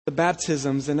the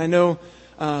baptisms. And I know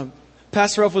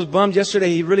Pastor Ralph was bummed yesterday.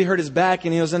 He really hurt his back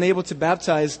and he was unable to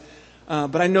baptize.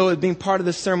 But I know it being part of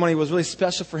this ceremony was really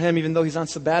special for him, even though he's on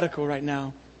sabbatical right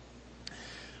now.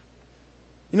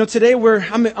 You know, today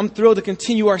I'm thrilled to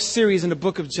continue our series in the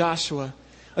book of Joshua,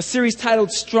 a series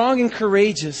titled Strong and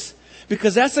Courageous,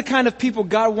 because that's the kind of people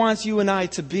God wants you and I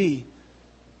to be.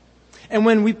 And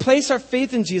when we place our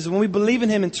faith in Jesus, when we believe in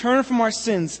Him and turn from our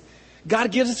sins,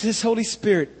 God gives us His Holy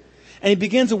Spirit and He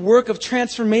begins a work of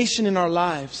transformation in our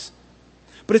lives.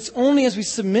 But it's only as we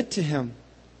submit to Him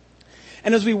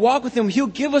and as we walk with Him, He'll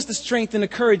give us the strength and the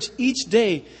courage each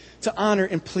day to honor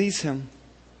and please Him.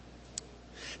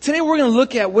 Today we're going to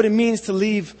look at what it means to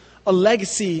leave a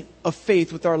legacy of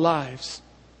faith with our lives.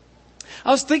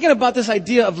 I was thinking about this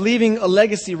idea of leaving a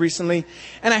legacy recently,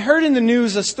 and I heard in the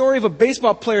news a story of a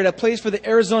baseball player that plays for the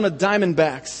Arizona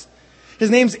Diamondbacks.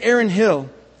 His name's Aaron Hill.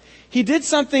 He did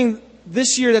something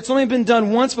this year that's only been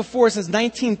done once before since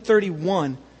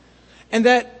 1931, and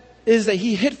that is that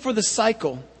he hit for the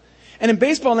cycle. And in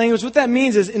baseball language, what that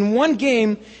means is in one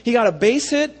game, he got a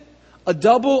base hit, a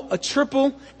double, a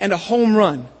triple, and a home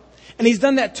run. And he's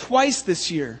done that twice this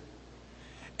year.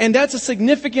 And that's a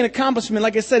significant accomplishment.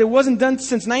 Like I said, it wasn't done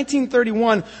since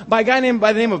 1931 by a guy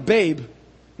by the name of Babe,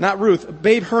 not Ruth,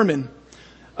 Babe Herman.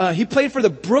 He played for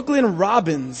the Brooklyn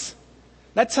Robins.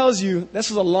 That tells you this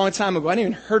was a long time ago. I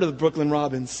didn't even heard of the Brooklyn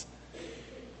Robins.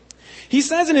 He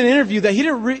says in an interview that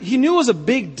he knew it was a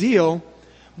big deal,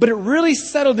 but it really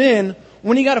settled in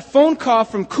when he got a phone call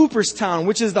from Cooperstown,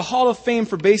 which is the Hall of Fame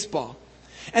for baseball.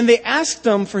 And they asked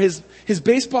him for his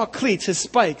baseball cleats, his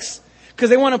spikes, because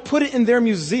they want to put it in their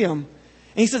museum.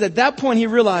 And he says at that point he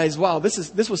realized, wow,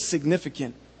 this was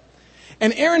significant.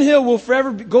 And Aaron Hill will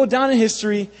forever go down in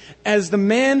history as the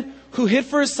man who hit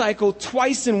for a cycle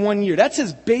twice in 1 year. That's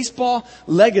his baseball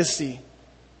legacy.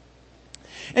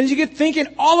 And as you get thinking,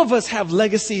 all of us have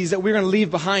legacies that we're going to leave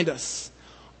behind us.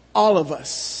 All of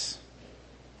us.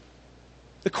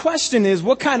 The question is,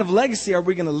 what kind of legacy are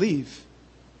we going to leave?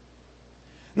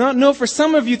 Now, no, for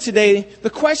some of you today, the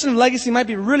question of legacy might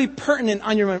be really pertinent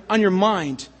on your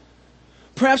mind.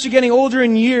 Perhaps you're getting older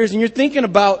in years and you're thinking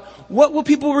about, what will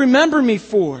people remember me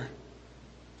for?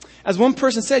 As one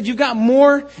person said, you've got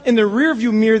more in the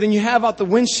rearview mirror than you have out the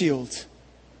windshield.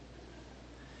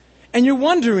 And you're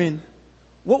wondering,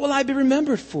 what will I be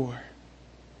remembered for?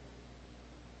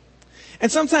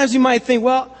 And sometimes you might think,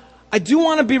 well, I do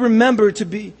want to be remembered to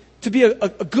be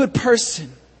a good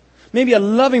person. Maybe a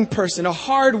loving person, a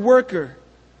hard worker.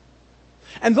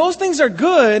 And those things are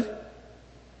good,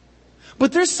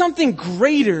 but there's something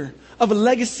greater of a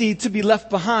legacy to be left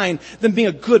behind than being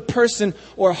a good person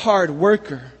or a hard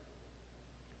worker.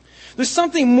 There's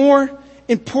something more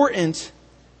important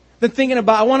than thinking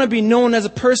about, I want to be known as a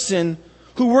person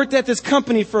who worked at this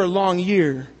company for long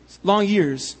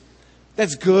years.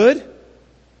 That's good,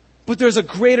 but there's a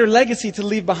greater legacy to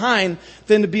leave behind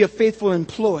than to be a faithful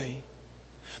employee.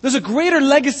 There's a greater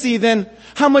legacy than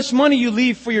how much money you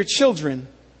leave for your children,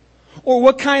 or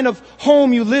what kind of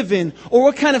home you live in, or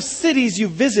what kind of cities you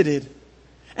visited.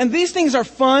 And these things are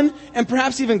fun and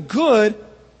perhaps even good,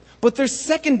 but they're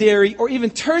secondary or even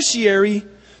tertiary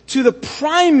to the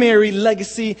primary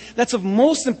legacy that's of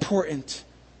most importance.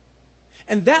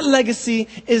 And that legacy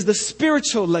is the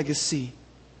spiritual legacy.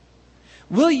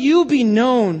 Will you be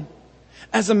known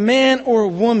as a man or a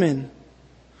woman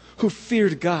who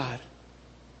feared God?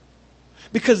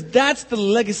 Because that's the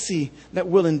legacy that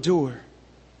will endure.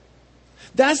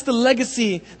 That's the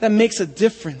legacy that makes a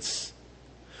difference.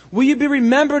 Will you be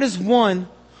remembered as one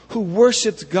who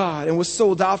worshiped God and was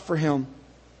sold out for Him?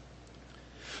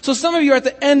 So some of you are at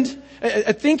the end,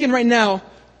 thinking right now,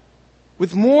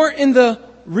 with more in the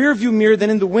rearview mirror than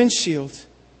in the windshield,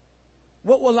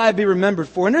 what will I be remembered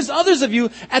for? And there's others of you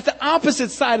at the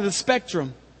opposite side of the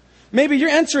spectrum. Maybe you're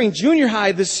entering junior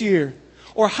high this year,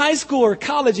 or high school or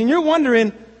college, and you're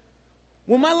wondering,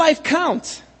 will my life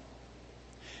count?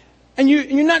 And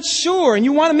you're not sure, and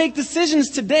you want to make decisions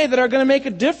today that are going to make a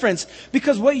difference,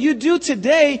 because what you do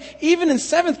today, even in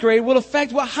 7th grade, will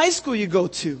affect what high school you go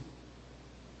to.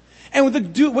 And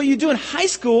what you do in high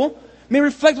school may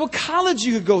reflect what college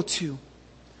you go to.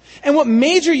 And what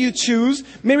major you choose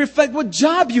may reflect what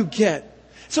job you get.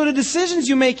 So the decisions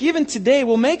you make even today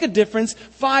will make a difference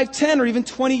 5, 10, or even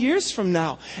 20 years from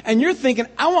now. And you're thinking,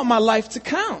 I want my life to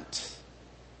count.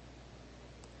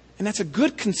 And that's a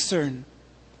good concern.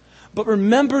 But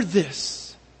remember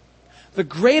this. The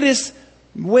greatest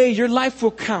way your life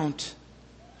will count,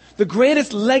 the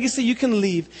greatest legacy you can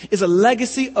leave, is a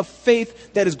legacy of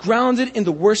faith that is grounded in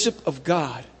the worship of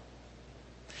God.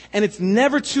 And it's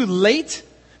never too late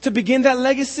to begin that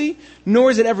legacy, nor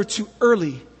is it ever too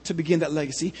early to begin that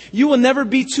legacy. You will never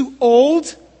be too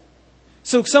old.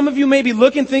 So some of you may be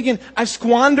looking, thinking, I've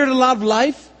squandered a lot of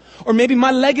life. Or maybe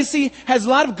my legacy has a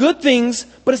lot of good things,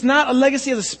 but it's not a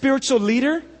legacy as a spiritual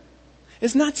leader.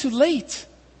 It's not too late.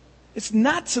 It's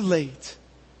not too late.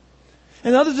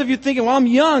 And others of you thinking, well, I'm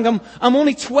young. I'm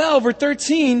only 12 or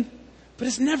 13. But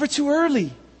it's never too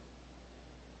early.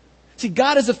 See,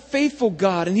 God is a faithful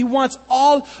God, and He wants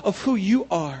all of who you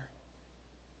are.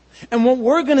 And what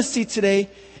we're going to see today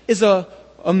is an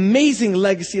amazing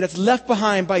legacy that's left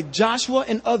behind by Joshua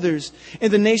and others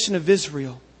in the nation of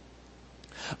Israel.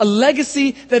 A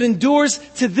legacy that endures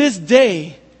to this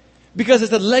day because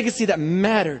it's a legacy that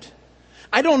mattered.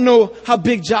 I don't know how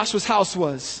big Joshua's house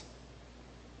was.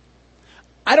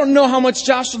 I don't know how much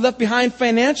Joshua left behind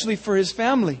financially for his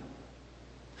family.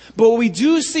 But what we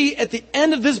do see at the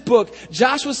end of this book,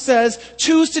 Joshua says,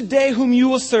 choose today whom you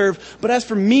will serve. But as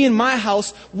for me and my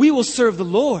house, we will serve the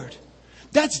Lord.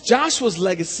 That's Joshua's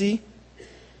legacy.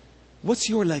 What's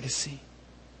your legacy?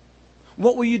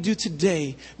 What will you do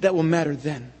today that will matter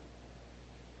then?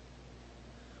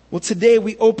 Well, today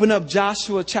we open up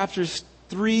Joshua chapters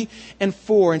 3 and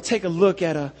 4 and take a look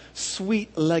at a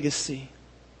sweet legacy.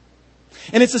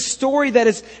 And it's a story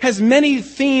that has many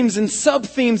themes and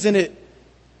sub-themes in it.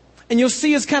 And you'll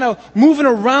see us kind of moving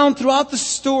around throughout the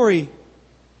story.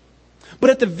 But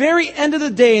at the very end of the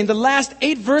day, in the last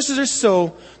 8 verses or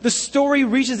so, the story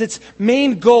reaches its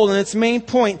main goal and its main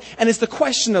point. And it's the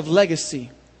question of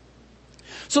legacy.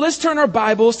 So let's turn our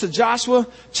Bibles to Joshua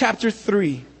chapter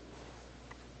 3.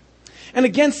 And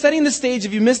again, setting the stage,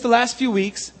 if you missed the last few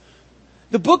weeks,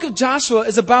 the book of Joshua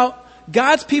is about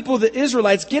God's people, the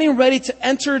Israelites, getting ready to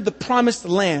enter the promised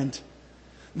land.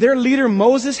 Their leader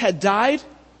Moses had died.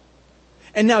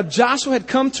 And now Joshua had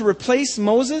come to replace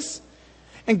Moses.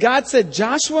 And God said,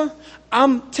 Joshua,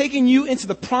 I'm taking you into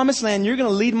the promised land. You're going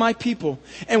to lead my people.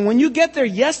 And when you get there,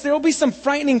 yes, there will be some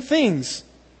frightening things.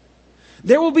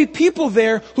 There will be people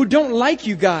there who don't like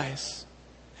you guys.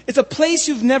 It's a place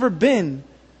you've never been.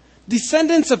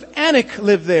 Descendants of Anak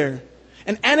lived there.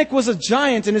 And Anak was a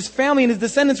giant, and his family and his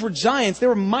descendants were giants. They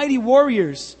were mighty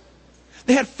warriors.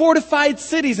 They had fortified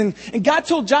cities. And God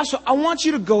told Joshua, I want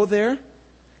you to go there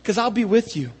because I'll be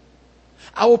with you.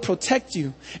 I will protect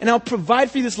you. And I'll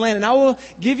provide for you this land. And I will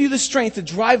give you the strength to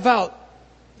drive out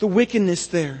the wickedness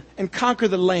there and conquer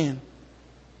the land.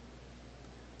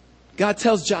 God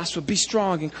tells Joshua, be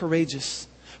strong and courageous,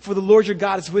 for the Lord your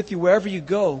God is with you wherever you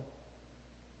go.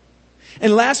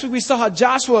 And last week we saw how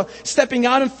Joshua, stepping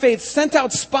out in faith, sent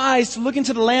out spies to look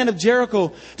into the land of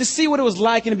Jericho to see what it was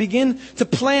like and to begin to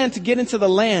plan to get into the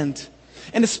land.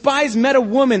 And the spies met a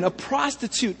woman, a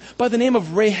prostitute by the name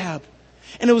of Rahab.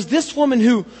 And it was this woman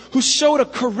who showed a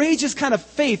courageous kind of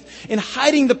faith in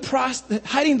hiding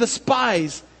the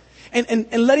spies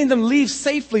and letting them leave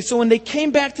safely. So when they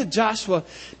came back to Joshua,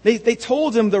 they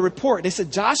told him the report. They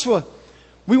said, Joshua,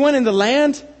 we went in the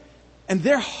land and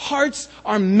their hearts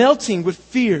are melting with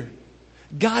fear.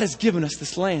 God has given us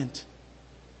this land.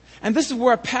 And this is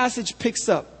where our passage picks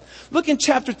up. Look in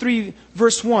chapter 3,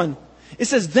 verse 1. It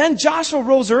says, then Joshua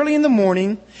rose early in the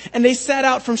morning and they set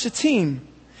out from Shittim.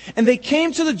 And they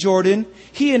came to the Jordan,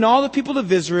 he and all the people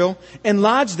of Israel, and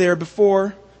lodged there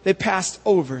before they passed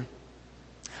over.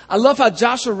 I love how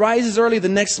Joshua rises early the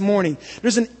next morning.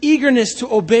 There's an eagerness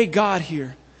to obey God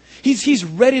here. He's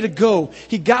ready to go.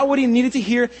 He got what he needed to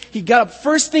hear. He got up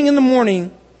first thing in the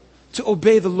morning to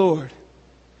obey the Lord.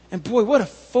 And boy, what a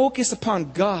focus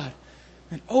upon God.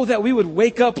 And oh, that we would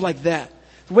wake up like that.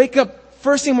 Wake up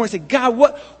first thing in the morning and say, God,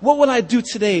 what will I do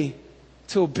today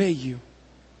to obey you?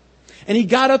 And he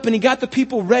got up and he got the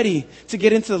people ready to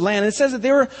get into the land. And it says that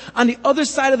they were on the other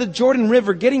side of the Jordan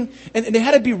River and they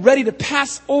had to be ready to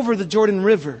pass over the Jordan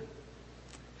River.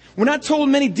 We're not told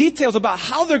many details about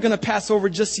how they're going to pass over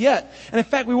just yet. And in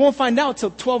fact, we won't find out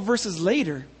till 12 verses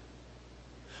later.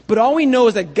 But all we know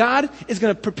is that God is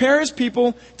going to prepare his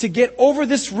people to get over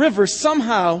this river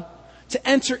somehow to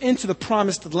enter into the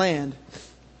promised land.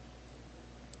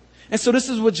 And so this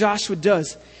is what Joshua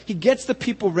does. He gets the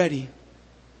people ready.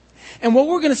 And what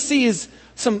we're going to see is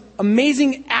some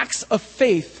amazing acts of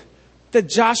faith that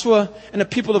Joshua and the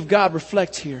people of God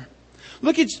reflect here.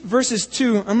 Look at verses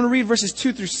 2. I'm going to read verses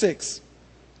 2 through 6.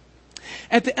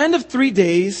 At the end of 3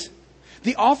 days,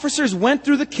 the officers went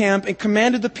through the camp and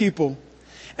commanded the people,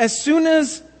 as soon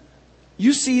as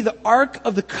you see the ark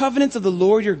of the covenant of the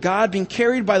Lord your God being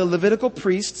carried by the Levitical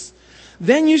priests,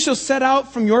 then you shall set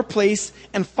out from your place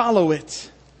and follow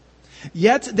it.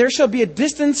 Yet there shall be a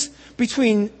distance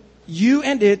between you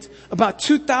and it, about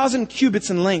 2,000 cubits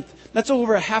in length. That's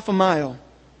over a half a mile.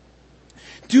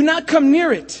 Do not come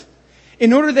near it,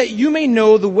 in order that you may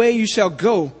know the way you shall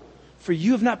go, for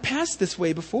you have not passed this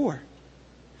way before."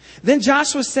 Then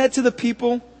Joshua said to the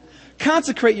people,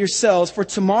 "Consecrate yourselves, for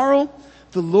tomorrow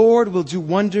the Lord will do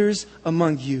wonders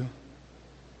among you."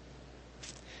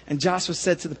 And Joshua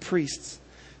said to the priests,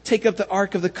 "Take up the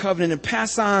Ark of the Covenant and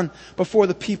pass on before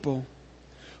the people."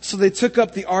 So they took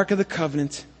up the Ark of the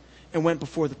Covenant and went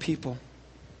before the people.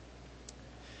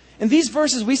 In these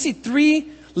verses, we see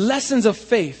 3 lessons of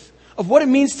faith, of what it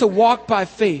means to walk by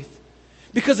faith.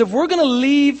 Because if we're going to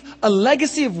leave a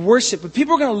legacy of worship, if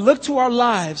people are going to look to our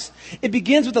lives, it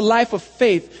begins with a life of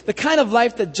faith, the kind of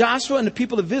life that Joshua and the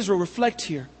people of Israel reflect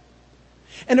here.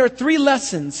 And there are 3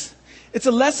 lessons. It's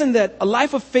a lesson that a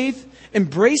life of faith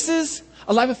embraces,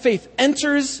 a life of faith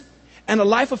enters, and a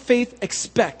life of faith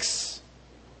expects.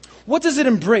 What does it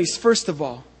embrace, first of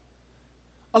all?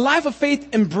 A life of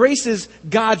faith embraces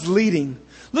God's leading.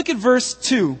 Look at verse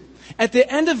 2. At the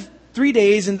end of 3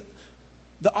 days, and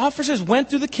the officers went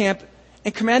through the camp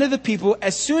and commanded the people,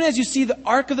 "As soon as you see the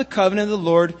Ark of the Covenant of the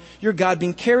Lord your God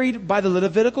being carried by the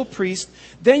Levitical priest,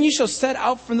 then you shall set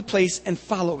out from the place and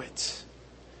follow it."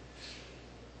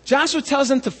 Joshua tells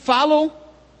them to follow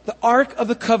the Ark of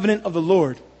the Covenant of the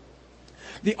Lord.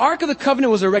 The Ark of the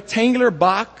Covenant was a rectangular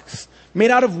box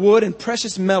made out of wood and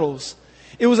precious metals.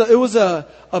 It was a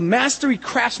mastery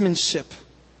craftsmanship.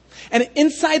 And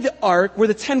inside the Ark were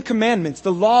the 10 Commandments,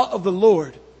 the law of the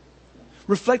Lord,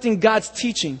 reflecting God's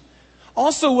teaching.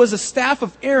 Also was a staff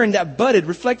of Aaron that budded,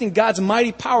 reflecting God's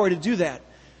mighty power to do that.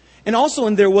 And also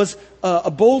in there was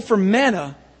a bowl for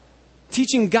manna,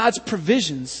 teaching God's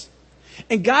provisions.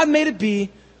 And God made it be,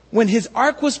 when His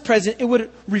Ark was present, it would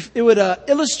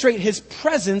illustrate His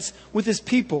presence with His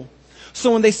people.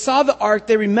 So when they saw the Ark,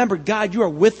 they remembered, "God, you are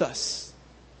with us."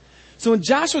 So when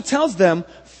Joshua tells them,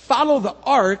 "Follow the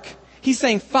Ark," he's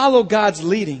saying, follow God's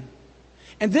leading.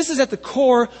 And this is at the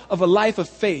core of a life of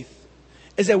faith,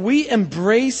 is that we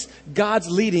embrace God's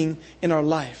leading in our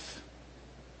life.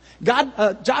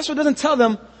 Joshua doesn't tell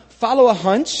them, follow a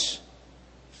hunch,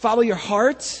 follow your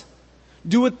heart,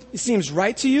 do what seems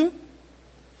right to you.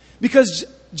 Because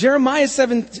Jeremiah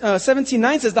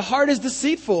 17:9 says, "The heart is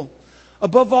deceitful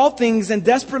above all things and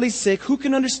desperately sick. Who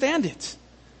can understand it?"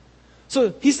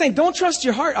 So he's saying, don't trust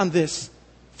your heart on this.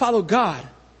 Follow God.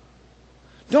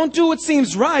 Don't do what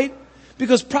seems right,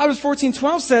 because Proverbs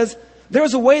 14:12 says, "There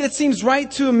is a way that seems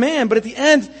right to a man, but at the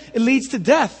end it leads to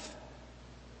death."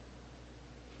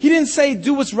 He didn't say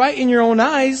do what's right in your own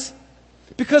eyes,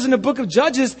 because in the book of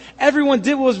Judges, everyone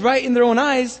did what was right in their own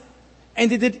eyes, and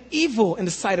they did evil in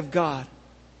the sight of God.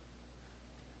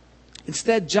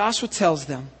 Instead, Joshua tells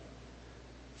them,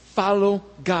 follow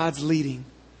God's leading.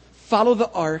 Follow the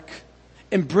Ark,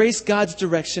 embrace God's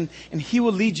direction, and He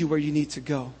will lead you where you need to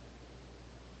go.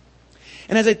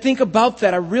 And as I think about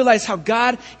that, I realize how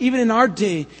God, even in our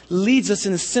day, leads us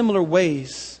in similar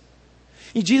ways.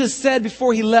 Jesus said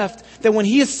before He left that when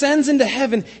He ascends into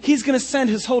heaven, He's going to send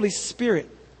His Holy Spirit.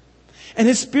 And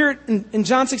His Spirit, in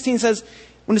John 16 says,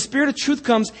 when the Spirit of truth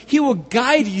comes, He will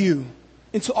guide you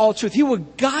into all truth. He will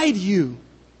guide you.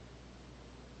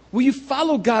 Will you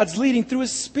follow God's leading through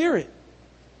His Spirit?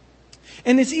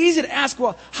 And it's easy to ask,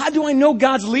 well, how do I know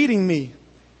God's leading me?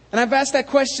 And I've asked that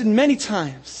question many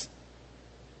times.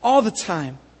 All the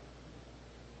time.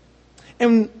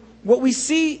 And what we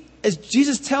see as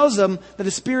Jesus tells them that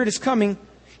the Spirit is coming,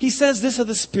 He says this of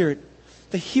the Spirit,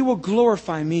 that He will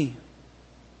glorify me.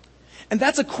 And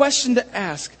that's a question to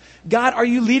ask. God, are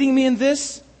you leading me in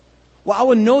this? Well, I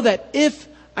will know that if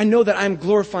I know that I'm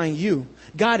glorifying you.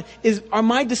 God, are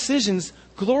my decisions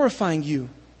glorifying you?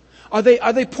 Are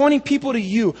they pointing people to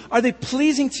you? Are they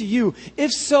pleasing to you?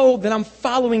 If so, then I'm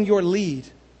following your lead.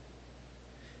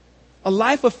 A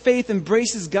life of faith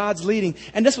embraces God's leading.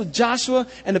 And that's what Joshua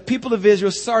and the people of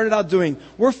Israel started out doing.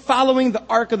 We're following the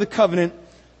Ark of the Covenant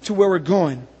to where we're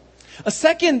going. A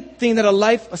second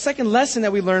lesson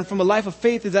that we learn from a life of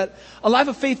faith is that a life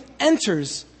of faith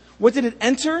enters. What did it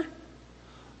enter?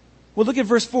 Well, look at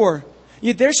verse 4.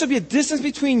 "Yet there shall be a distance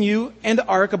between you and the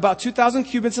ark, about 2,000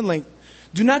 cubits in length.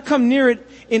 Do not come near it,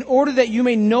 in order that you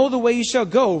may know the way you shall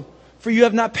go, for you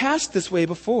have not passed this way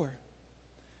before."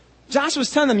 Joshua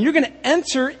was telling them, you're going to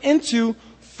enter into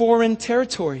foreign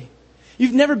territory.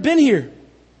 You've never been here.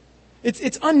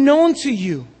 It's unknown to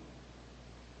you.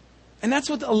 And that's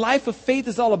what a life of faith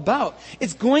is all about.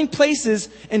 It's going places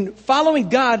and following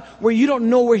God where you don't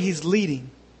know where He's leading.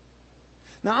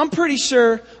 Now, I'm pretty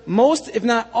sure most, if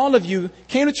not all of you,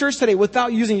 came to church today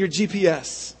without using your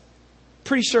GPS.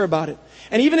 Pretty sure about it.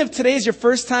 And even if today is your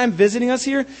first time visiting us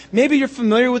here, maybe you're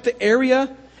familiar with the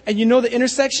area and you know the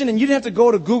intersection, and you didn't have to go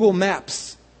to Google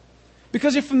Maps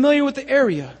because you're familiar with the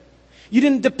area. You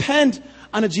didn't depend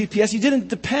on a GPS. You didn't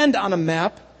depend on a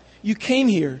map. you came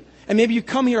here. And maybe you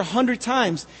come here 100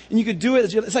 times and you could do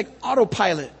it. It's like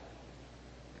autopilot.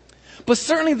 But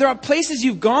certainly there are places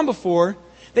you've gone before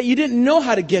that you didn't know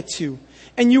how to get to.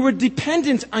 And you were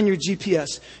dependent on your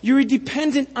GPS. You were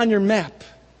dependent on your map.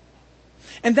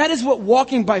 And that is what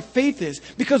walking by faith is.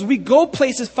 Because we go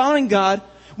places following God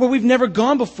where we've never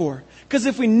gone before. Because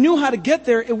if we knew how to get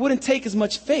there, it wouldn't take as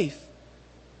much faith.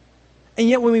 And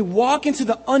yet when we walk into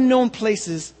the unknown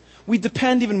places, we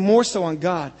depend even more so on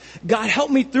God. God,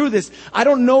 help me through this. I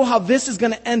don't know how this is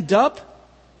going to end up,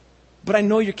 but I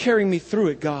know you're carrying me through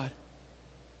it, God.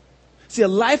 See, a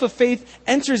life of faith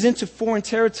enters into foreign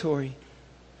territory,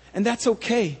 and that's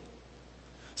okay.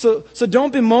 So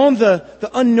don't bemoan the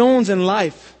unknowns in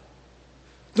life.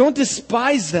 Don't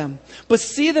despise them, but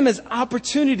see them as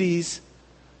opportunities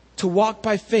to walk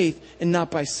by faith and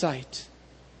not by sight.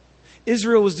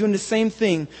 Israel was doing the same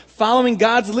thing, following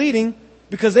God's leading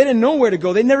because they didn't know where to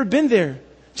go. They'd never been there.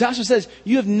 Joshua says,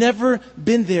 you have never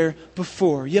been there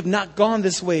before. You have not gone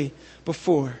this way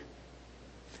before.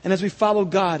 And as we follow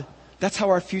God, that's how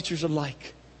our futures are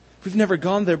like. We've never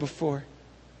gone there before.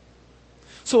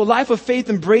 So a life of faith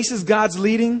embraces God's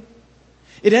leading.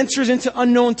 It enters into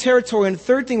unknown territory. And the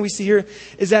third thing we see here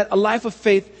is that a life of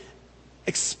faith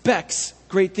expects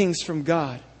great things from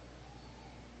God.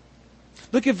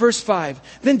 Look at verse 5.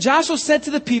 Then Joshua said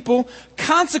to the people,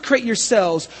 consecrate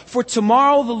yourselves, for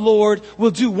tomorrow the Lord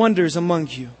will do wonders among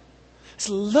you. I just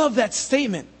love that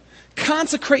statement.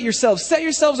 Consecrate yourselves. Set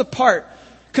yourselves apart.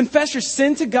 Confess your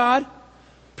sin to God.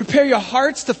 Prepare your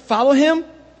hearts to follow Him.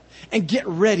 And get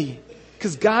ready.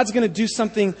 Because God's going to do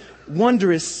something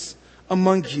wondrous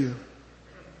among you.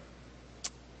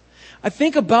 I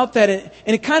think about that and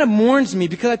it kind of mourns me.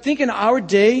 Because I think in our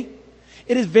day,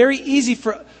 it is very easy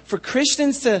for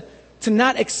Christians to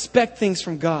not expect things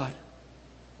from God.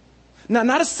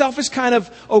 Not a selfish kind of,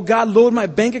 oh God, load my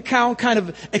bank account kind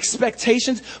of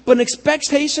expectations, but an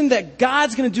expectation that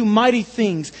God's going to do mighty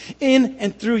things in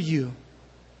and through you.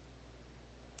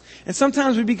 And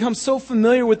sometimes we become so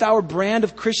familiar with our brand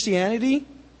of Christianity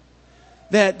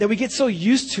that we get so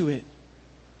used to it.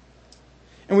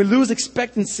 And we lose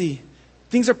expectancy.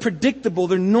 Things are predictable,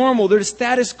 they're normal, they're the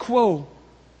status quo.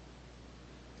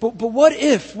 But what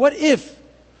if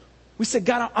we said,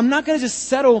 God, I'm not going to just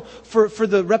settle for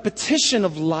the repetition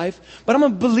of life, but I'm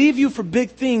going to believe you for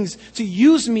big things to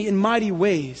use me in mighty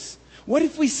ways. What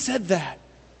if we said that?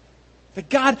 That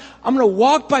God, I'm going to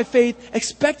walk by faith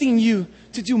expecting you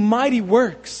to do mighty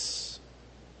works.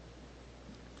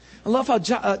 I love how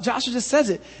Joshua just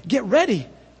says it. Get ready.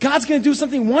 God's going to do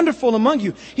something wonderful among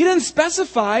you. He didn't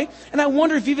specify, and I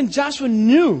wonder if even Joshua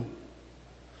knew.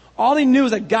 All he knew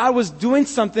is that God was doing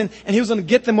something and He was going to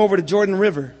get them over the Jordan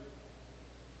River.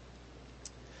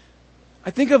 I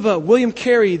think of William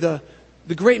Carey, the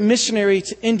great missionary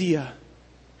to India.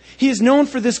 He is known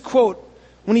for this quote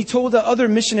when he told the other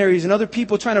missionaries and other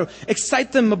people trying to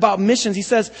excite them about missions. He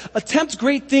says, attempt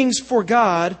great things for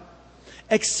God,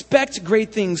 expect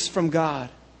great things from God.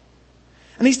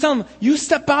 And he's telling them, you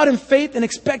step out in faith and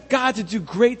expect God to do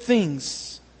great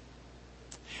things.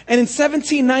 And in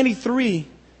 1793,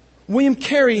 William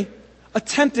Carey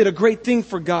attempted a great thing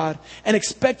for God and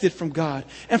expected from God.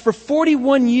 And for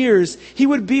 41 years, he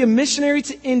would be a missionary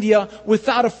to India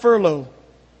without a furlough.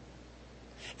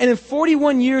 And in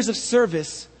 41 years of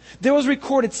service, there was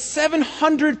recorded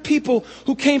 700 people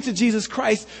who came to Jesus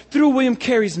Christ through William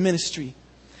Carey's ministry.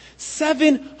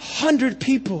 700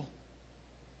 people.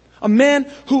 A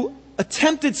man who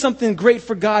attempted something great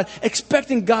for God,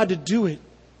 expecting God to do it.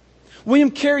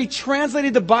 William Carey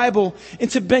translated the Bible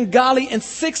into Bengali and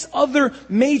 6 other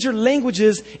major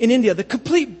languages in India. The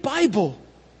complete Bible.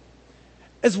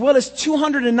 As well as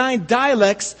 209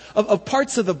 dialects of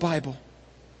parts of the Bible.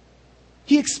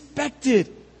 He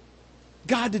expected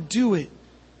God to do it.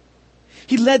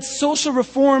 He led social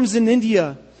reforms in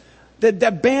India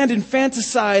that banned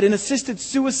infanticide and assisted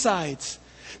suicides.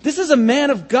 This is a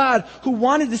man of God who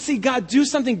wanted to see God do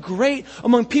something great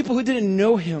among people who didn't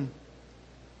know Him.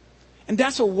 And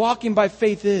that's what walking by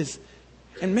faith is.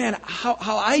 And man, how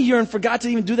I yearn for God to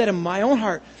even do that in my own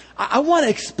heart. I want to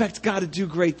expect God to do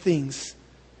great things.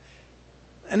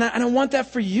 And I want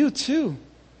that for you too.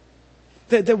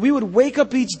 That we would wake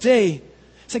up each day,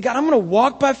 say, God, I'm going to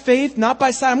walk by faith, not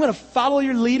by sight. I'm going to follow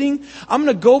your leading. I'm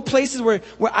going to go places where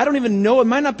I don't even know. It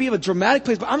might not be a dramatic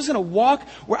place, but I'm just going to walk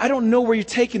where I don't know where you're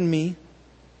taking me.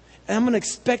 And I'm going to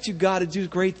expect you, God, to do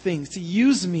great things, to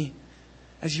use me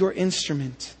as your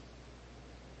instrument.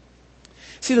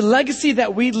 See, the legacy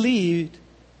that we lead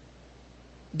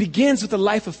begins with a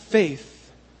life of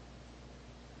faith.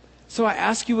 So I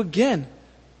ask you again,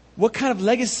 what kind of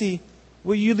legacy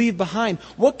will you leave behind?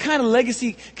 What kind of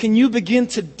legacy can you begin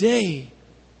today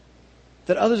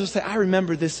that others will say, I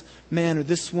remember this man or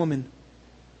this woman.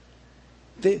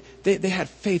 They had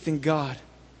faith in God.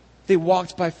 They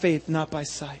walked by faith, not by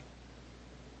sight.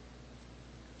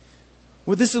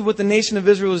 Well, this is what the nation of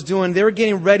Israel was doing. They were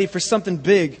getting ready for something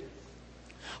big,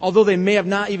 although they may have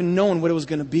not even known what it was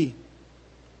going to be.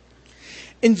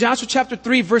 In Joshua chapter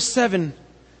 3, verse 7,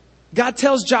 God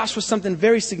tells Joshua something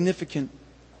very significant.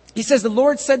 He says, the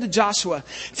Lord said to Joshua,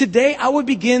 today I will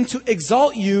begin to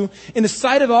exalt you in the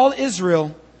sight of all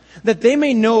Israel, that they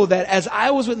may know that as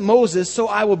I was with Moses, so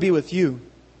I will be with you.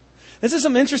 This is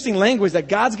some interesting language that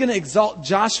God's going to exalt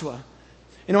Joshua.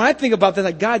 You know, when I think about that,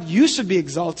 like, God, you should be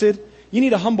exalted. You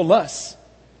need to humble us.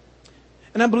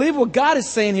 And I believe what God is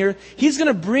saying here, He's going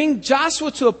to bring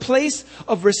Joshua to a place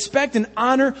of respect and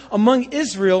honor among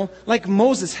Israel like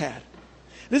Moses had.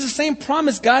 This is the same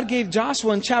promise God gave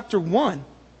Joshua in chapter 1.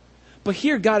 But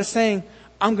here God is saying,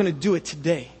 I'm going to do it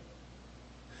today.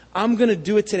 I'm going to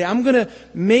do it today. I'm going to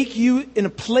make you in a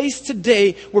place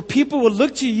today where people will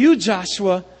look to you,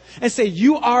 Joshua, and say,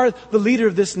 you are the leader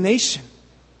of this nation.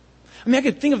 I mean, I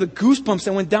could think of the goosebumps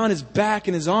that went down his back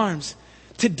and his arms.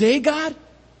 Today, God,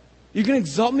 you're going to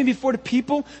exalt me before the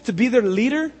people to be their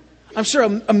leader? I'm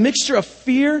sure a mixture of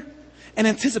fear and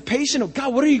anticipation of,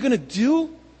 God, what are you going to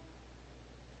do?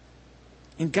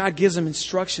 And God gives them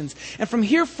instructions. And from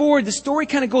here forward, the story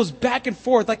kind of goes back and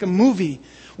forth like a movie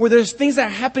where there's things that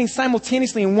are happening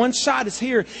simultaneously. And one shot is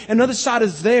here, another shot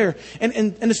is there.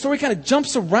 And the story kind of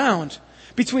jumps around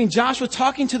between Joshua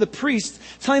talking to the priests,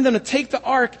 telling them to take the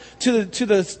ark to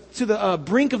the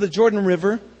brink of the Jordan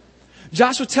River.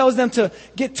 Joshua tells them to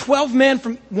get 12 men,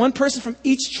 from one person from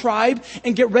each tribe,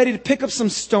 and get ready to pick up some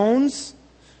stones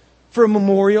for a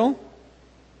memorial.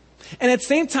 And at the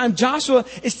same time, Joshua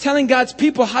is telling God's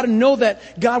people how to know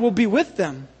that God will be with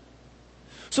them.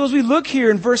 So as we look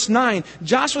here in verse 9,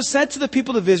 Joshua said to the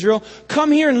people of Israel,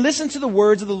 come here and listen to the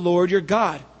words of the Lord your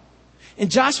God.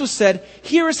 And Joshua said,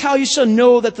 here is how you shall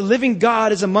know that the living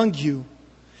God is among you,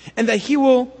 and that He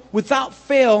will without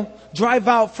fail drive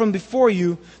out from before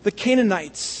you the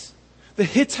Canaanites, the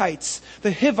Hittites,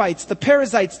 the Hivites, the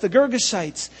Perizzites, the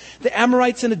Girgashites, the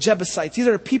Amorites, and the Jebusites. These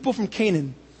are people from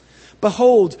Canaan.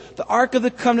 Behold, the ark of the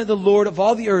covenant of the Lord of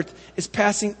all the earth is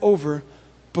passing over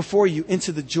before you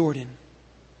into the Jordan.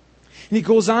 And he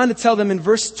goes on to tell them in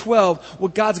verse 12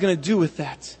 what God's going to do with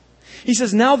that. He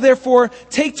says, now therefore,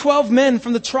 take 12 men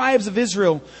from the tribes of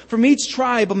Israel, from each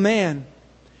tribe a man.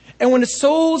 And when the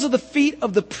soles of the feet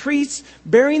of the priests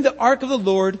bearing the ark of the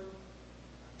Lord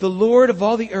of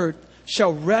all the earth,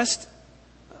 shall rest,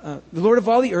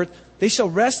 they shall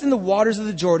rest in the waters of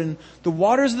the Jordan. The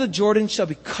waters of the Jordan shall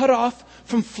be cut off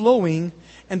from flowing,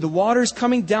 and the waters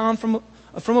coming down from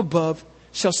above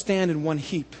shall stand in one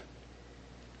heap.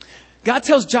 God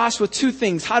tells Joshua two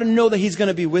things, how to know that He's going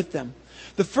to be with them.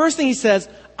 The first thing He says,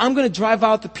 I'm going to drive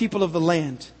out the people of the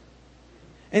land.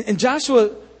 And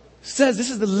Joshua says this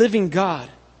is the living God.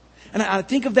 And I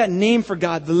think of that name for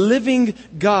God, the living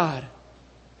God.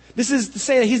 This is to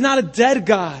say that He's not a dead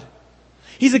God.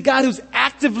 He's a God who's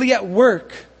actively at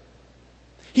work.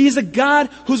 He is a God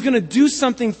who's going to do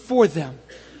something for them.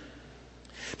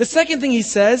 The second thing He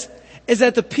says is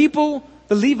that the people,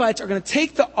 the Levites, are going to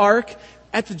take the ark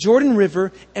at the Jordan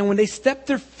River, and when they step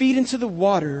their feet into the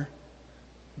water,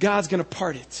 God's going to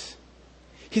part it.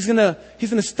 He's going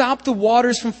to stop the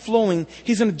waters from flowing.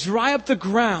 He's going to dry up the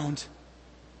ground,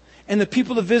 and the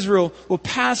people of Israel will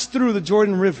pass through the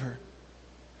Jordan River.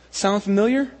 Sound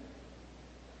familiar?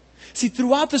 See,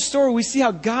 throughout the story, we see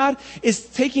how God is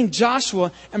taking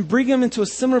Joshua and bringing him into a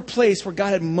similar place where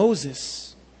God had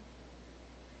Moses.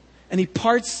 And He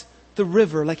parts the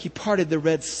river like He parted the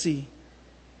Red Sea.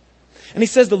 And He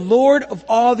says, the Lord of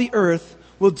all the earth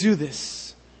will do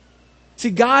this. See,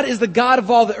 God is the God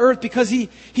of all the earth because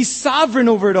He's sovereign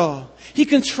over it all. He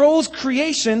controls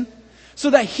creation so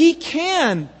that He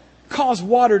can cause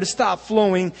water to stop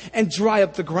flowing and dry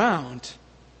up the ground.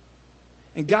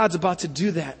 And God's about to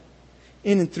do that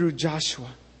in and through Joshua.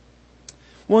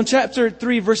 Well, in chapter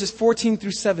 3, verses 14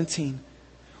 through 17,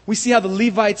 we see how the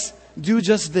Levites do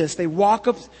just this. They walk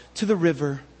up to the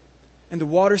river, and the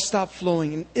waters stop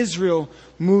flowing, and Israel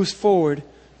moves forward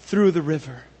through the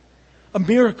river. A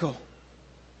miracle.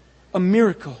 A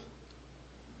miracle.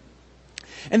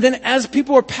 And then as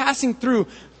people were passing through,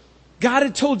 God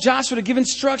had told Joshua to give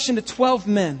instruction to 12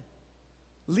 men,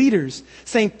 leaders,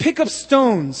 saying, pick up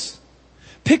stones.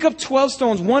 Pick up 12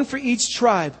 stones, one for each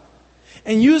tribe,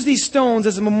 and use these stones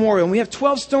as a memorial. And we have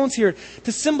 12 stones here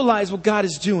to symbolize what God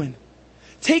is doing.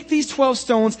 Take these 12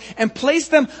 stones and place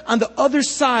them on the other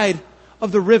side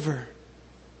of the river.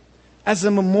 as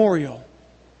a memorial.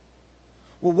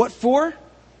 Well, what for?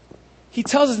 He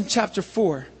tells us in chapter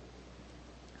 4.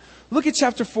 Look at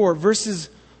chapter 4, verses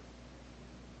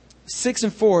 6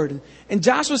 and forward. And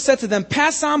Joshua said to them,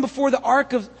 pass on before the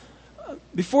ark of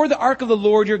the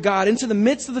Lord your God into the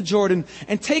midst of the Jordan,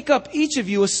 and take up each of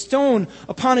you a stone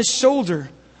upon his shoulder,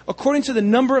 according to the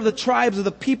number of the tribes of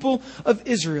the people of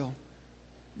Israel,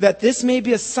 that this may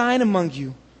be a sign among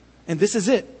you. And this is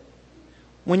it.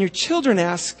 When your children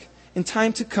ask in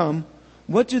time to come,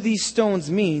 what do these stones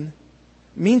mean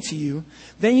to you?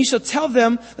 Then you shall tell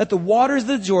them that the waters of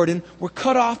the Jordan were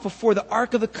cut off before the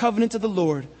ark of the covenant of the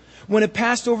Lord. When it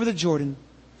passed over the Jordan,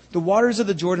 the waters of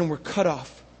the Jordan were cut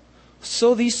off.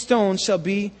 So these stones shall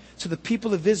be to the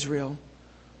people of Israel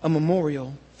a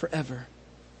memorial forever.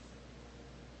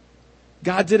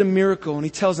 God did a miracle, and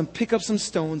he tells them, pick up some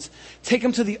stones, take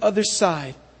them to the other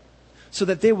side, so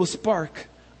that they will spark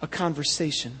a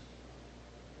conversation.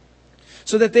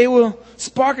 So that they will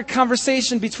spark a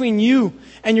conversation between you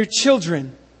and your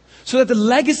children. So that the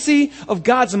legacy of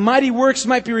God's mighty works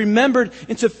might be remembered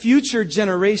into future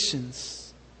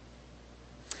generations.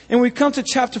 And when we come to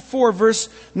chapter 4, verse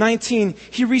 19,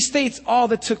 he restates all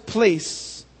that took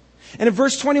place. And in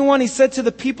verse 21, he said to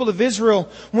the people of Israel,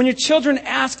 when your children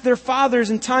ask their fathers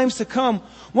in times to come,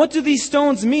 what do these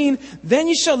stones mean? Then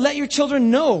you shall let your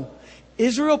children know.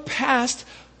 Israel passed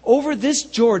over this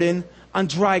Jordan on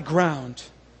dry ground.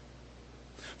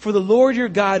 For the Lord your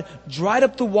God dried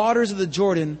up the waters of the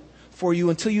Jordan for you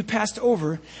until you passed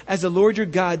over, as the Lord your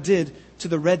God did to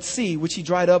the Red Sea, which he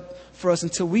dried up for us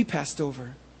until we passed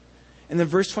over. And then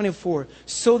verse 24,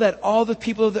 so that all the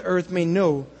people of the earth may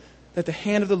know that the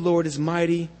hand of the Lord is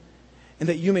mighty, and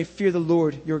that you may fear the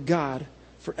Lord your God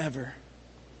forever.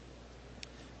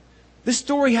 This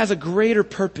story has a greater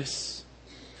purpose.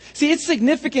 See, it's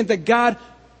significant that God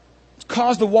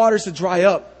caused the waters to dry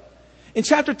up. In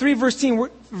chapter 3, verse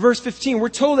 15, we're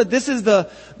told that this is the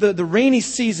rainy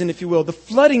season, if you will, the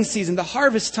flooding season, the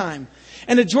harvest time.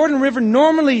 And the Jordan River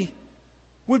normally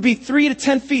would be 3 to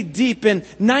 10 feet deep and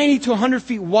 90 to 100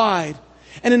 feet wide.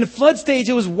 And in the flood stage,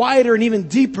 it was wider and even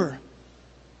deeper.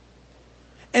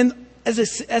 And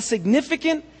as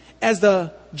significant as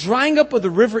the drying up of the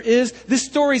river is, this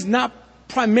story is not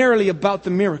primarily about the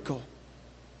miracle.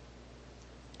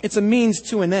 It's a means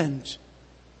to an end.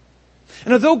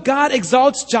 And although God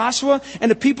exalts Joshua and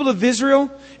the people of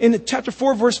Israel in chapter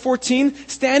 4, verse 14,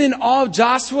 stand in awe of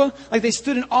Joshua like they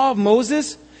stood in awe of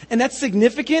Moses, and that's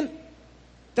significant,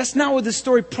 that's not what this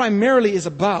story primarily is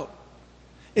about.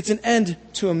 It's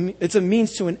a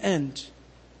means to an end.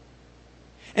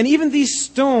 And even these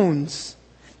stones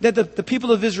that the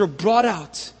people of Israel brought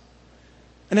out,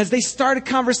 and as they started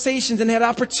conversations and had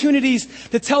opportunities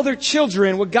to tell their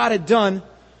children what God had done,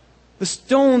 the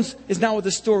stones is not what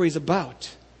the story is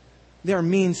about. They are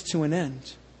means to an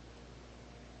end.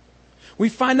 We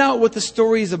find out what the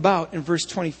story is about in verse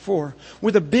 24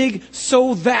 with a big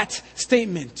so that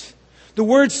statement. The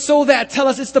words so that tell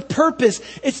us it's the purpose,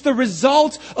 it's the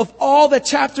result of all that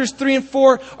chapters 3 and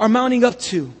 4 are mounting up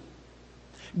to.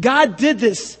 God did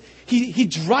this. He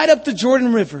dried up the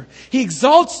Jordan River. He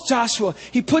exalts Joshua.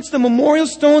 He puts the memorial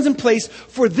stones in place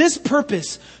for this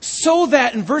purpose, so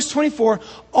that, in verse 24,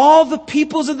 all the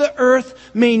peoples of the earth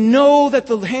may know that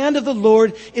the hand of the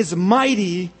Lord is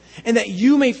mighty, and that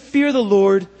you may fear the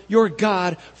Lord your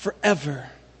God forever.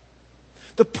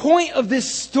 The point of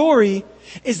this story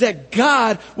is that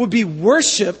God would be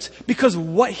worshipped because of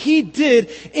what he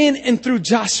did in and through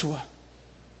Joshua.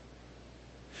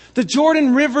 The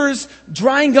Jordan River's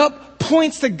drying up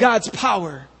points to God's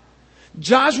power.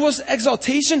 Joshua's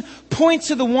exaltation points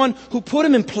to the one who put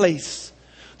him in place.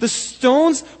 The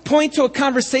stones point to a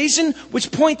conversation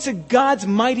which points to God's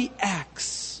mighty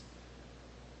acts.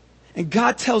 And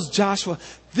God tells Joshua,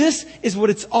 this is what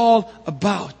it's all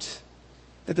about.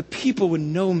 That the people would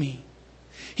know me.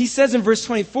 He says in verse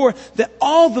 24 that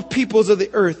all the peoples of the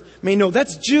earth may know.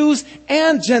 That's Jews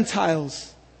and Gentiles.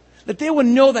 That they would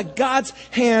know that God's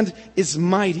hand is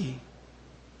mighty.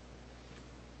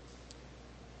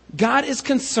 God is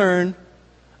concerned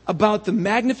about the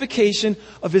magnification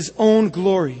of his own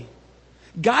glory.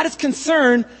 God is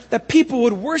concerned that people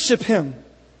would worship him.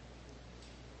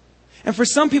 And for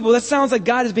some people, that sounds like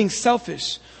God is being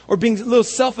selfish or being a little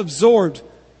self-absorbed.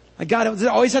 Like, God, does it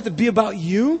always have to be about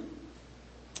you?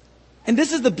 And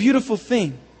this is the beautiful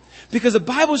thing. Because the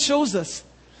Bible shows us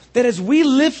that as we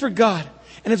live for God,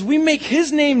 and as we make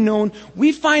his name known,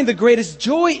 we find the greatest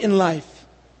joy in life.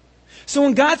 So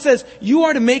when God says, you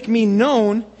are to make me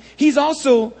known, he's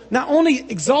also not only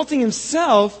exalting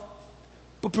himself,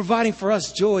 but providing for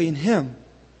us joy in him.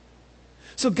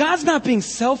 So God's not being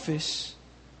selfish.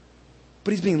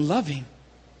 but He's being loving.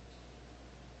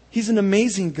 He's an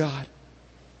amazing God.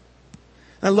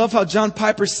 I love how John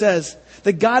Piper says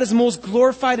that God is most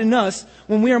glorified in us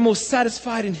when we are most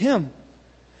satisfied in Him.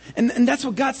 And that's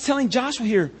what God's telling Joshua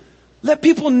here. Let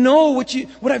people know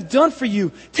what I've done for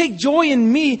you. Take joy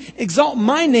in me. Exalt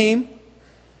my name.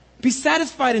 Be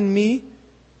satisfied in me.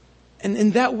 And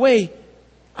in that way,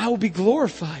 I will be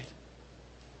glorified.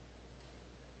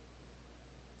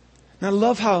 And I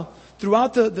love how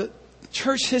throughout the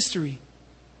church history,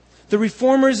 the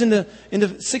reformers in the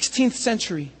 16th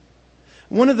century,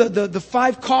 one of the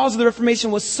 5 calls of the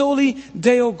Reformation was soli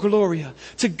Deo Gloria.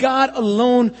 To God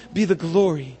alone be the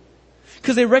glory.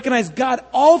 Because they recognize God,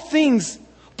 all things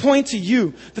point to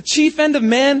you. The chief end of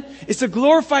man is to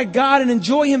glorify God and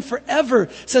enjoy Him forever,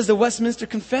 says the Westminster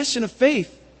Confession of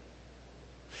Faith.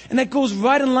 And that goes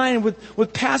right in line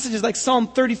with passages like Psalm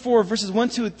 34, verses 1,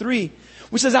 2, and 3,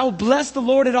 which says, I will bless the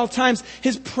Lord at all times.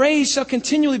 His praise shall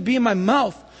continually be in my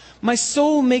mouth. My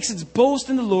soul makes its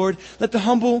boast in the Lord. Let the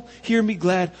humble hear me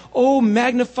glad. Oh,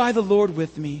 magnify the Lord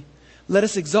with me. Let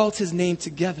us exalt His name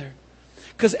together.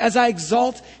 Because as I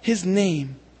exalt His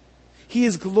name, He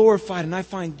is glorified and I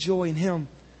find joy in Him.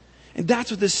 And that's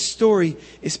what this story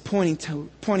is pointing to.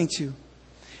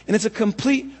 And it's a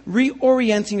complete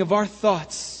reorienting of our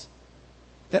thoughts,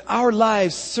 that our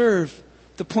lives serve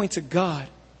to point to God.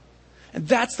 And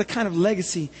that's the kind of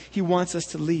legacy He wants us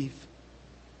to leave.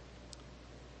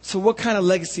 So what kind of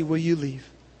legacy will you leave?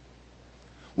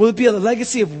 Will it be a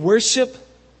legacy of worship,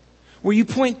 where you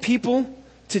point people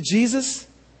to Jesus,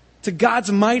 to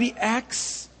God's mighty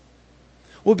acts?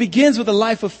 Well, it begins with a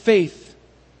life of faith,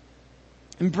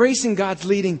 embracing God's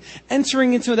leading,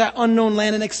 entering into that unknown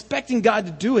land and expecting God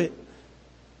to do it.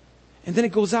 And then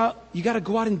it goes out, you got to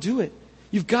go out and do it.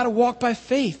 You've got to walk by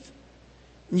faith,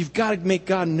 and you've got to make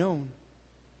God known.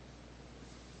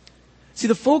 See,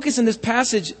 the focus in this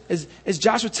passage, as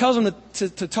Joshua tells them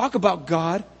to talk about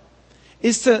God,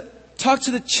 is to talk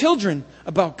to the children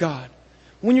about God.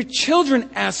 When your children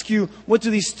ask you, what do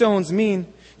these stones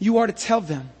mean? You are to tell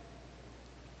them.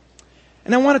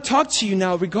 And I want to talk to you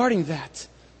now regarding that.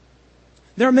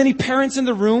 There are many parents in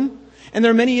the room, and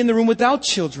there are many in the room without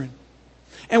children.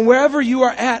 And wherever you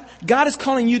are at, God is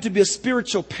calling you to be a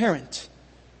spiritual parent.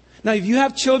 Now, if you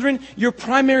have children, your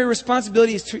primary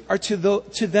responsibility is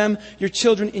to them, your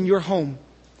children in your home.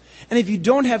 And if you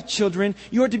don't have children,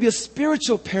 you are to be a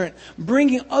spiritual parent,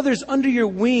 bringing others under your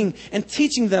wing and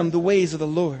teaching them the ways of the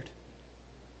Lord.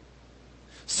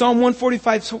 Psalm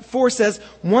 145:4 says,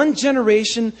 one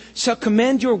generation shall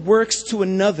commend your works to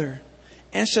another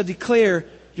and shall declare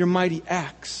your mighty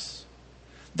acts.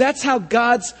 That's how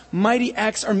God's mighty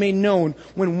acts are made known,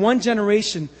 when one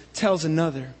generation tells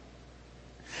another.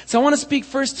 So I want to speak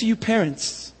first to you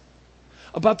parents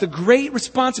about the great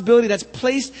responsibility that's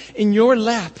placed in your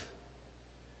lap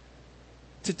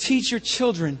to teach your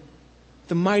children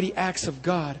the mighty acts of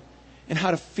God and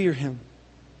how to fear Him.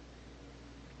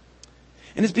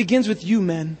 And it begins with you,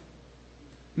 men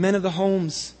of the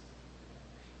homes.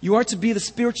 You are to be the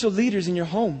spiritual leaders in your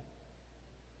home.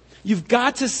 You've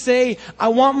got to say, I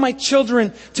want my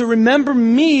children to remember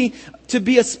me to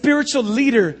be a spiritual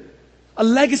leader, a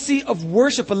legacy of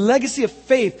worship, a legacy of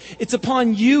faith. It's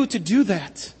upon you to do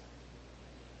that.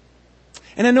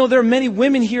 And I know there are many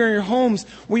women here in your homes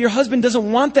where your husband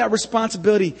doesn't want that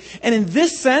responsibility. And in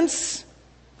this sense,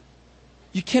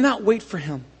 you cannot wait for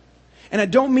him. And I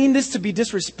don't mean this to be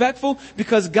disrespectful,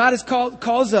 because God has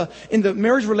calls in the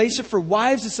marriage relationship for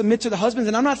wives to submit to the husbands.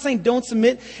 And I'm not saying don't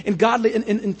submit in godly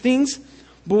in things.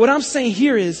 But what I'm saying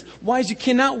here is, wives, you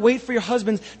cannot wait for your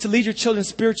husbands to lead your children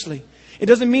spiritually. It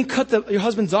doesn't mean cut your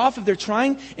husbands off if they're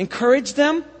trying. Encourage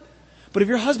them. But if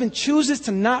your husband chooses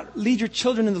to not lead your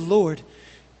children in the Lord,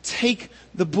 take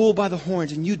the bull by the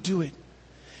horns and you do it.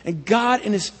 And God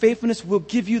in His faithfulness will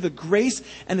give you the grace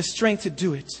and the strength to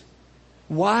do it.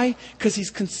 Why? Because He's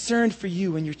concerned for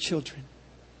you and your children.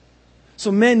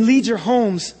 So men, lead your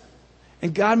homes,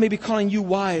 and God may be calling you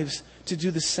wives to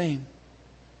do the same.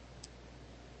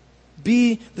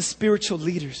 Be the spiritual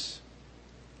leaders.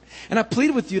 And I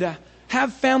plead with you to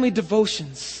have family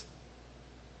devotions.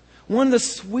 One of the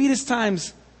sweetest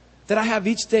times that I have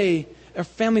each day are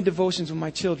family devotions with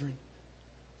my children.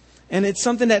 And it's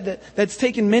something that's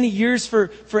taken many years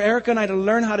for Erica and I to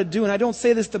learn how to do. And I don't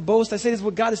say this to boast. I say this is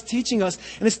what God is teaching us.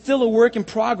 And it's still a work in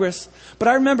progress. But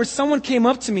I remember someone came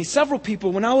up to me, several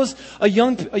people, when I was a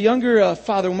younger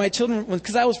father, when my children,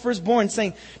 because I was first born,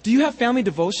 saying, do you have family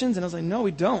devotions? And I was like, no,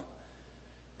 we don't.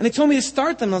 And they told me to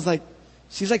start them. And I was like,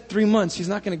 she's like 3 months. She's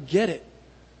not going to get it.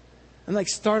 I'm like,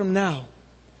 start them now.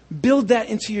 Build that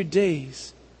into your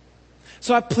days.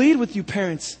 So I plead with you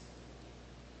parents.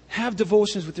 Have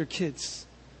devotions with your kids.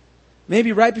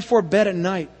 Maybe right before bed at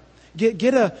night.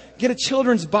 Get a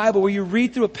children's Bible where you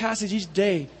read through a passage each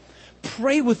day.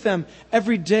 Pray with them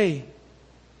every day.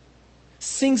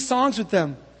 Sing songs with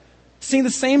them. Sing the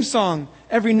same song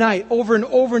every night over and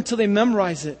over until they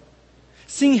memorize it.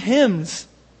 Sing hymns,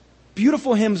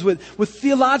 beautiful hymns with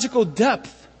theological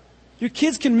depth. Your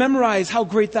kids can memorize How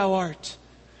Great Thou Art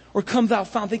or Come Thou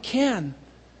Fount. They can.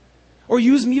 Or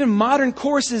use even modern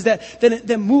courses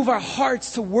that move our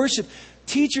hearts to worship.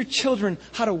 Teach your children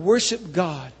how to worship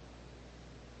God.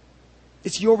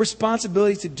 It's your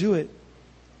responsibility to do it.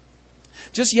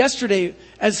 Just yesterday,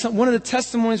 as one of the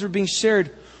testimonies were being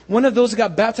shared, one of those who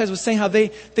got baptized was saying how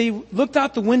they looked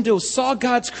out the window, saw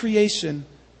God's creation,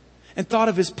 and thought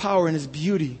of His power and His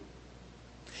beauty.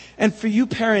 And for you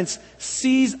parents,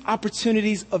 seize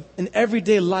opportunities of an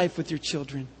everyday life with your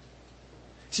children.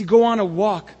 So you go on a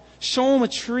walk, show them a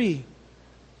tree.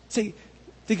 Say,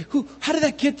 how did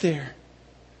that get there?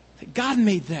 God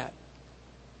made that.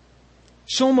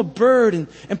 Show them a bird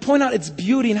and point out its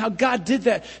beauty and how God did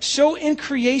that. Show in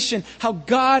creation how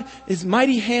God, His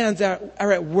mighty hands are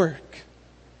at work.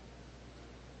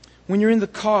 When you're in the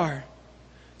car,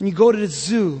 when you go to the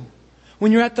zoo,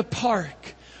 when you're at the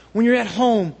park, when you're at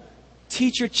home,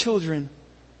 teach your children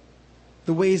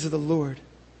the ways of the Lord.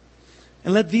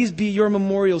 And let these be your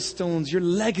memorial stones, your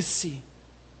legacy.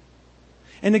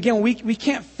 And again, we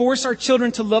can't force our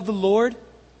children to love the Lord.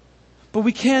 But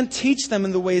we can teach them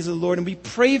in the ways of the Lord, and we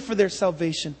pray for their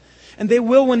salvation. And they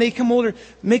will, when they come older,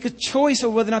 make a choice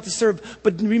of whether or not to serve,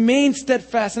 but remain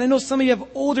steadfast. And I know some of you have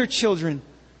older children,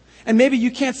 and maybe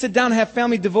you can't sit down and have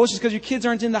family devotions because your kids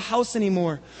aren't in the house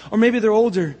anymore, or maybe they're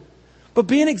older. But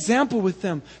be an example with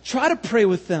them. Try to pray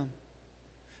with them.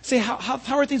 Say, how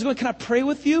are things going? Can I pray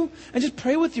with you? And just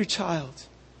pray with your child.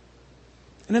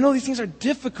 And I know these things are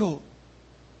difficult,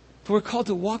 but we're called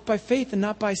to walk by faith and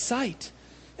not by sight.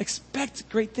 Expect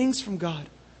great things from God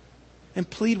and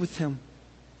plead with Him.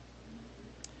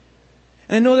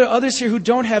 And I know there are others here who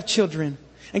don't have children,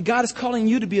 and God is calling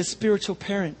you to be a spiritual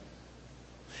parent.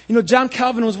 You know, John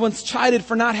Calvin was once chided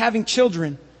for not having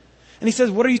children. And he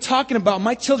says, "What are you talking about?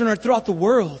 My children are throughout the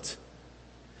world."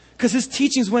 Because his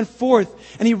teachings went forth,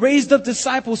 and he raised up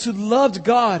disciples who loved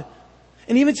God.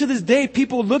 And even to this day,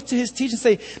 people look to his teaching and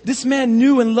say, this man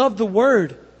knew and loved the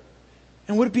Word.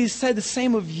 And would it be said the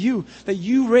same of you, that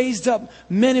you raised up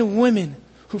men and women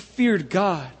who feared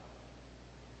God?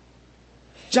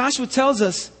 Joshua tells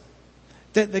us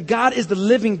that God is the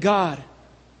living God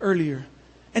earlier.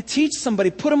 And teach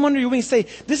somebody, put them under your wing, say,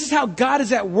 this is how God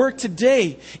is at work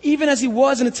today, even as He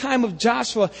was in the time of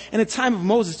Joshua and the time of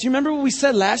Moses. Do you remember what we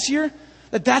said last year?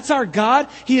 That that's our God.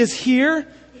 He is here,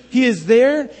 He is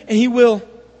there, and He will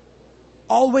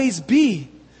always be.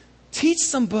 Teach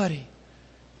somebody.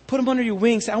 Put them under your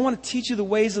wing. Say, I want to teach you the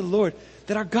ways of the Lord.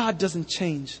 That our God doesn't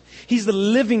change. He's the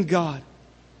living God.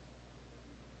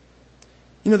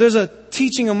 You know, there's a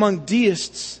teaching among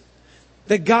deists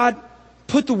that God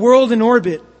put the world in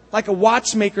orbit like a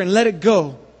watchmaker and let it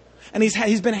go. And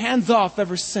He's been hands off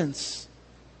ever since.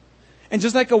 And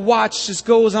just like a watch just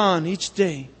goes on each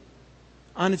day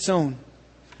on its own.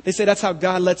 They say that's how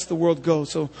God lets the world go.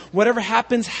 So whatever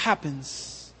happens,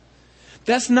 happens.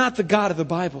 That's not the God of the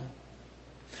Bible.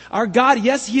 Our God,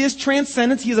 yes, He is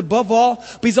transcendent. He is above all,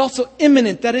 but He's also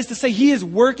immanent. That is to say, He is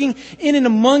working in and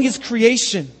among His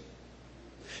creation.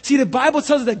 See, the Bible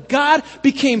tells us that God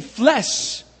became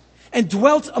flesh and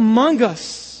dwelt among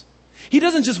us. He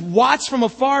doesn't just watch from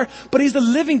afar, but He's the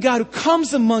living God who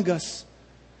comes among us.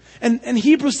 And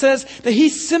Hebrews says that He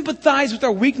sympathized with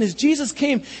our weakness. Jesus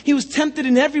came. He was tempted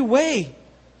in every way.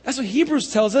 That's what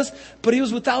Hebrews tells us, but He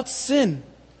was without sin.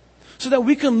 So that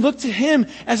we can look to Him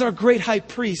as our great high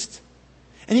priest.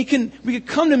 And we can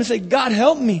come to Him and say, God,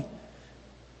 help me.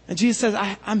 And Jesus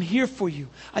says, I'm here for you.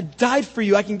 I died for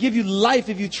you. I can give you life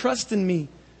if you trust in me.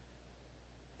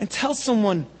 And tell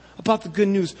someone about the good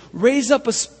news. Raise up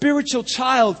a spiritual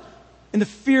child in the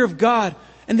fear of God.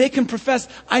 And they can profess,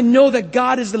 I know that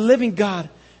God is the living God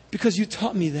because you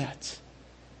taught me that.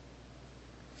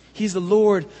 He's the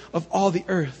Lord of all the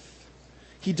earth.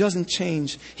 He doesn't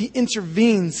change. He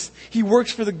intervenes. He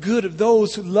works for the good of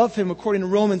those who love Him, according to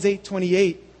Romans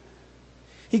 8:28.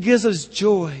 He gives us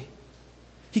joy.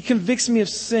 He convicts me of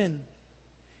sin.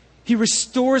 He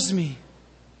restores me.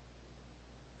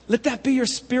 Let that be your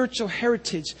spiritual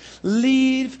heritage.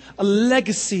 Leave a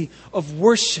legacy of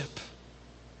worship.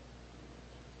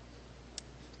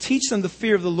 Teach them the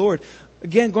fear of the Lord.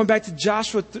 Again, going back to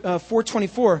Joshua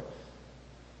 4:24.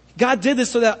 God did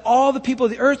this so that all the people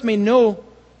of the earth may know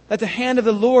that the hand of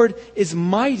the Lord is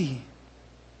mighty.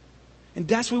 And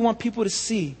that's what we want people to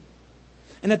see.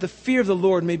 and that the fear of the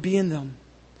Lord may be in them.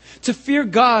 To fear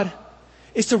God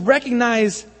is to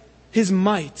recognize His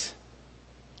might.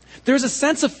 There's a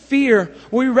sense of fear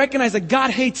where we recognize that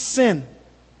God hates sin.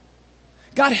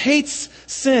 God hates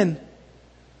sin.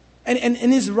 And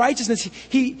in His righteousness,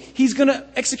 He's going to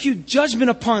execute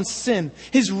judgment upon sin.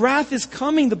 His wrath is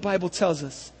coming, the Bible tells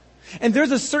us. And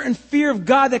there's a certain fear of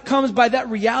God that comes by that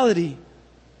reality.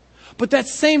 But that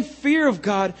same fear of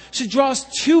God should draw us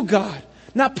to God,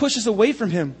 not push us away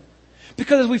from Him.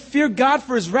 Because as we fear God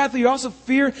for His wrath, we also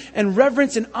fear and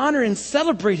reverence and honor and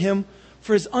celebrate Him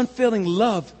for His unfailing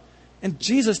love. And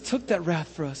Jesus took that wrath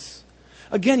for us.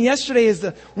 Again, yesterday is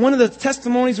one of the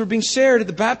testimonies were being shared at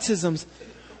the baptisms.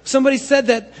 Somebody said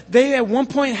that they at one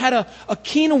point had a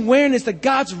keen awareness that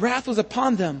God's wrath was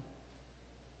upon them.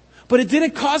 But it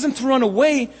didn't cause them to run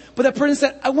away. But that person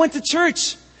said, I went to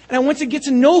church and I went to get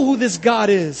to know who this God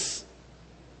is.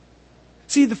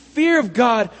 See, the fear of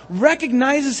God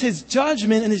recognizes His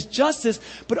judgment and His justice,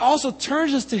 but also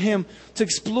turns us to Him to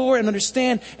explore and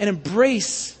understand and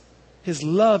embrace His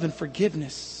love and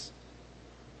forgiveness.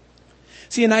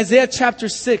 See, in Isaiah chapter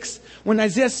 6, when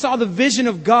Isaiah saw the vision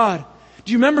of God,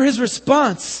 do you remember his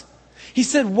response? He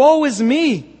said, woe is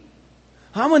me.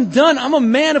 I'm undone. I'm a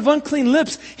man of unclean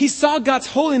lips. He saw God's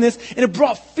holiness and it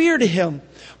brought fear to him.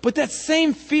 But that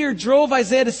same fear drove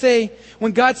Isaiah to say,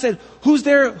 when God said, who's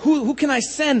there? Who can I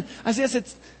send? Isaiah said,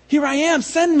 here I am,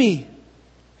 send me.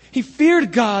 He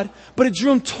feared God, but it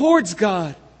drew him towards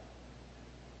God.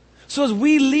 So as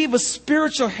we leave a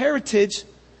spiritual heritage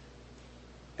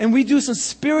and we do some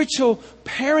spiritual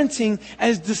parenting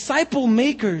as disciple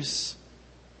makers,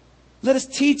 let us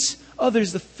teach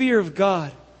others the fear of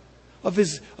God, of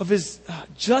His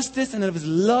justice and of His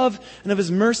love and of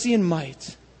His mercy and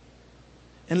might.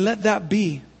 And let that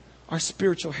be our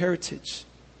spiritual heritage.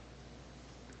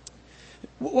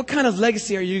 What kind of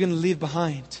legacy are you going to leave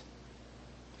behind?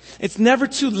 It's never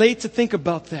too late to think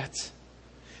about that.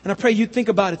 And I pray you think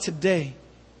about it today.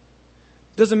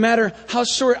 Doesn't matter how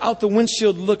short out the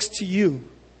windshield looks to you.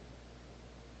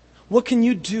 What can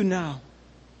you do now?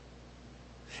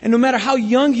 And no matter how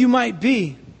young you might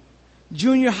be,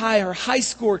 junior high or high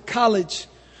school or college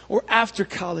or after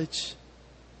college,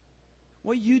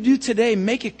 what you do today,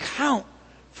 make it count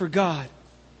for God.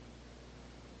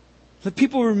 Let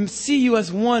people see you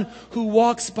as one who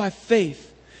walks by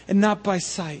faith and not by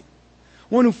sight.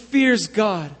 One who fears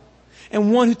God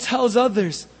and one who tells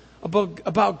others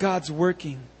about God's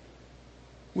working.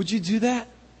 Would you do that?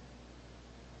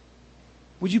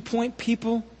 Would you point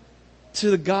people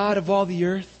to the God of all the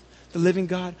earth, the living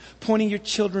God, pointing your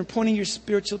children, pointing your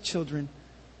spiritual children,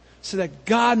 so that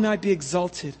God might be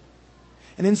exalted?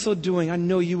 And in so doing, I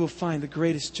know you will find the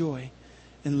greatest joy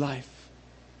in life.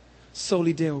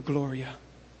 Soli Deo Gloria.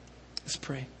 Let's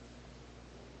pray.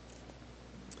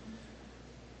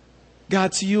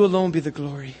 God, to you alone be the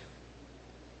glory.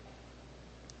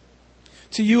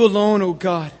 To you alone, O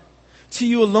God. To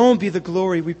you alone be the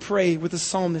glory, we pray with the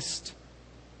psalmist.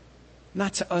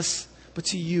 Not to us, but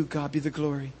to you, God, be the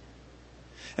glory.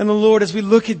 And the Lord, as we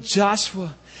look at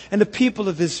Joshua and the people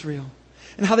of Israel,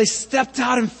 and how they stepped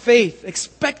out in faith,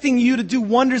 expecting you to do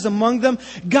wonders among them,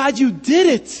 God, you did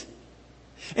it.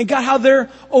 And God, how their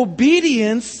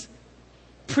obedience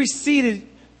preceded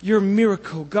your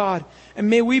miracle, God. And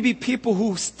may we be people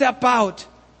who step out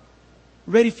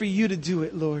ready for you to do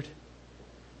it, Lord.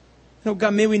 No,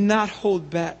 God, may we not hold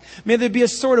back. May there be a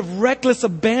sort of reckless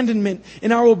abandonment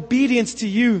in our obedience to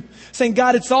you, saying,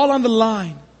 God, it's all on the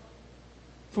line,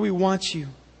 for we want you.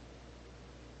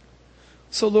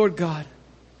 So, Lord God,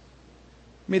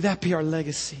 may that be our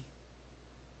legacy.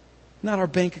 Not our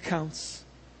bank accounts.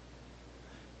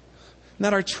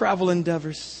 Not our travel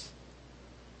endeavors.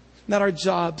 Not our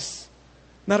jobs.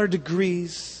 Not our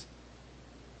degrees.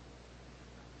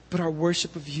 But our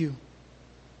worship of you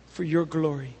for your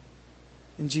glory.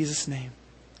 In Jesus' name,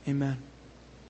 amen.